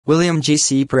William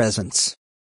GC presents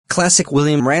Classic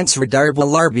William Rants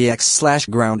Redarble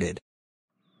RBX/Grounded.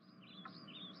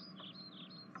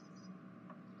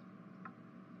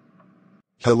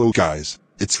 Hello guys,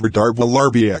 it's Redarble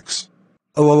RBX.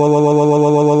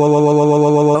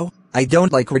 I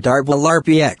don't like Redarble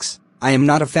RBX. I am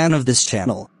not a fan of this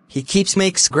channel. He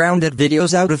makes grounded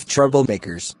videos out of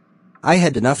troublemakers. I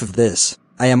had enough of this.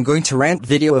 I am going to rant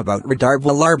video about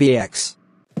Redarble RBX.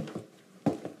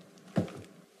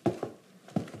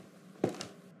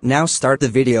 Now start the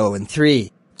video in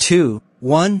 3, 2,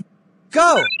 1,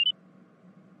 go!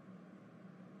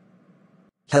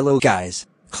 Hello guys,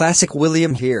 Classic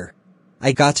William here.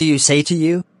 I got to say to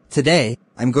you, today,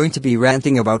 I'm going to be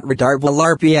ranting about Redarble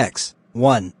RBX.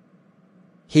 1.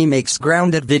 He makes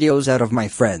grounded videos out of my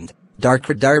friend, Dark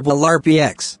Redarble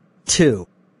RBX. 2.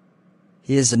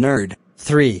 He is a nerd.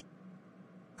 3.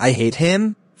 I hate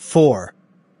him. 4.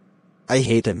 I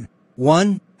hate him.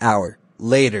 1 hour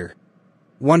later.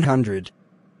 100.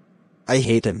 I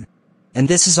hate him. And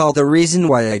this is all the reason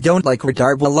why I don't like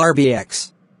Redarble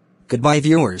RBX. Goodbye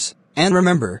viewers, and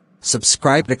remember,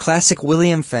 subscribe to Classic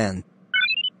William Fan.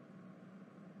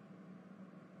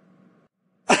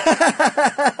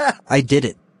 I did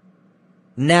it.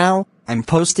 Now, I'm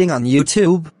posting on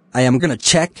YouTube. I am gonna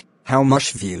check how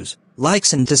much views,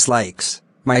 likes and dislikes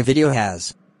my video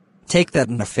has. Take that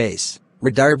in the face,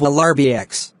 Redarble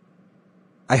RBX.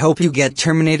 I hope you get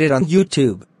terminated on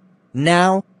YouTube.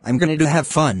 Now, I'm gonna have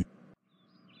fun.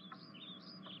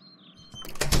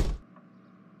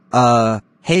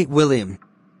 Hey William.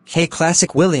 Hey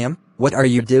Classic William, what are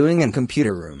you doing in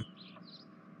computer room?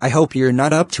 I hope you're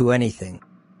not up to anything.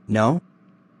 No?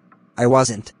 I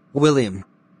wasn't, William.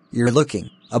 You're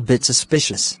looking a bit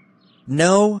suspicious.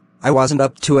 No, I wasn't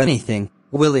up to anything,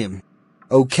 William.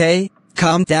 Okay,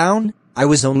 calm down, I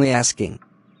was only asking.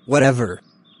 Whatever.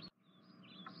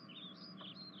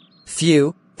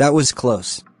 Phew, that was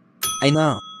close. I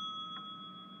know.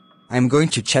 I'm going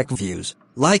to check views,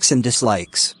 likes and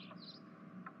dislikes.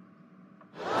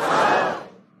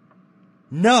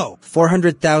 No!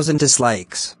 400,000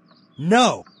 dislikes.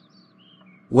 No!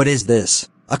 What is this?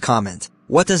 A comment.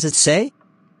 What does it say?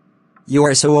 You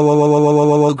are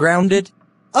so grounded?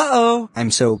 Uh-oh! I'm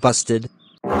so busted.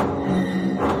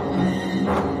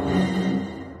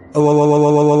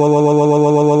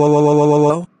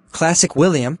 Classic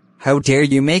William, how dare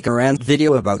you make a rant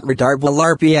video about Redarble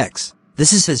RBX?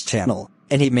 This is his channel,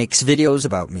 and he makes videos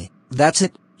about me. That's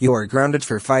it, you are grounded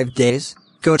for 5 days?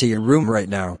 Go to your room right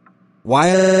now. Why?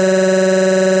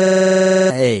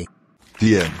 Hey.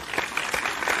 The end.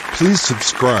 Please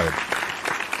subscribe.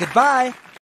 Goodbye.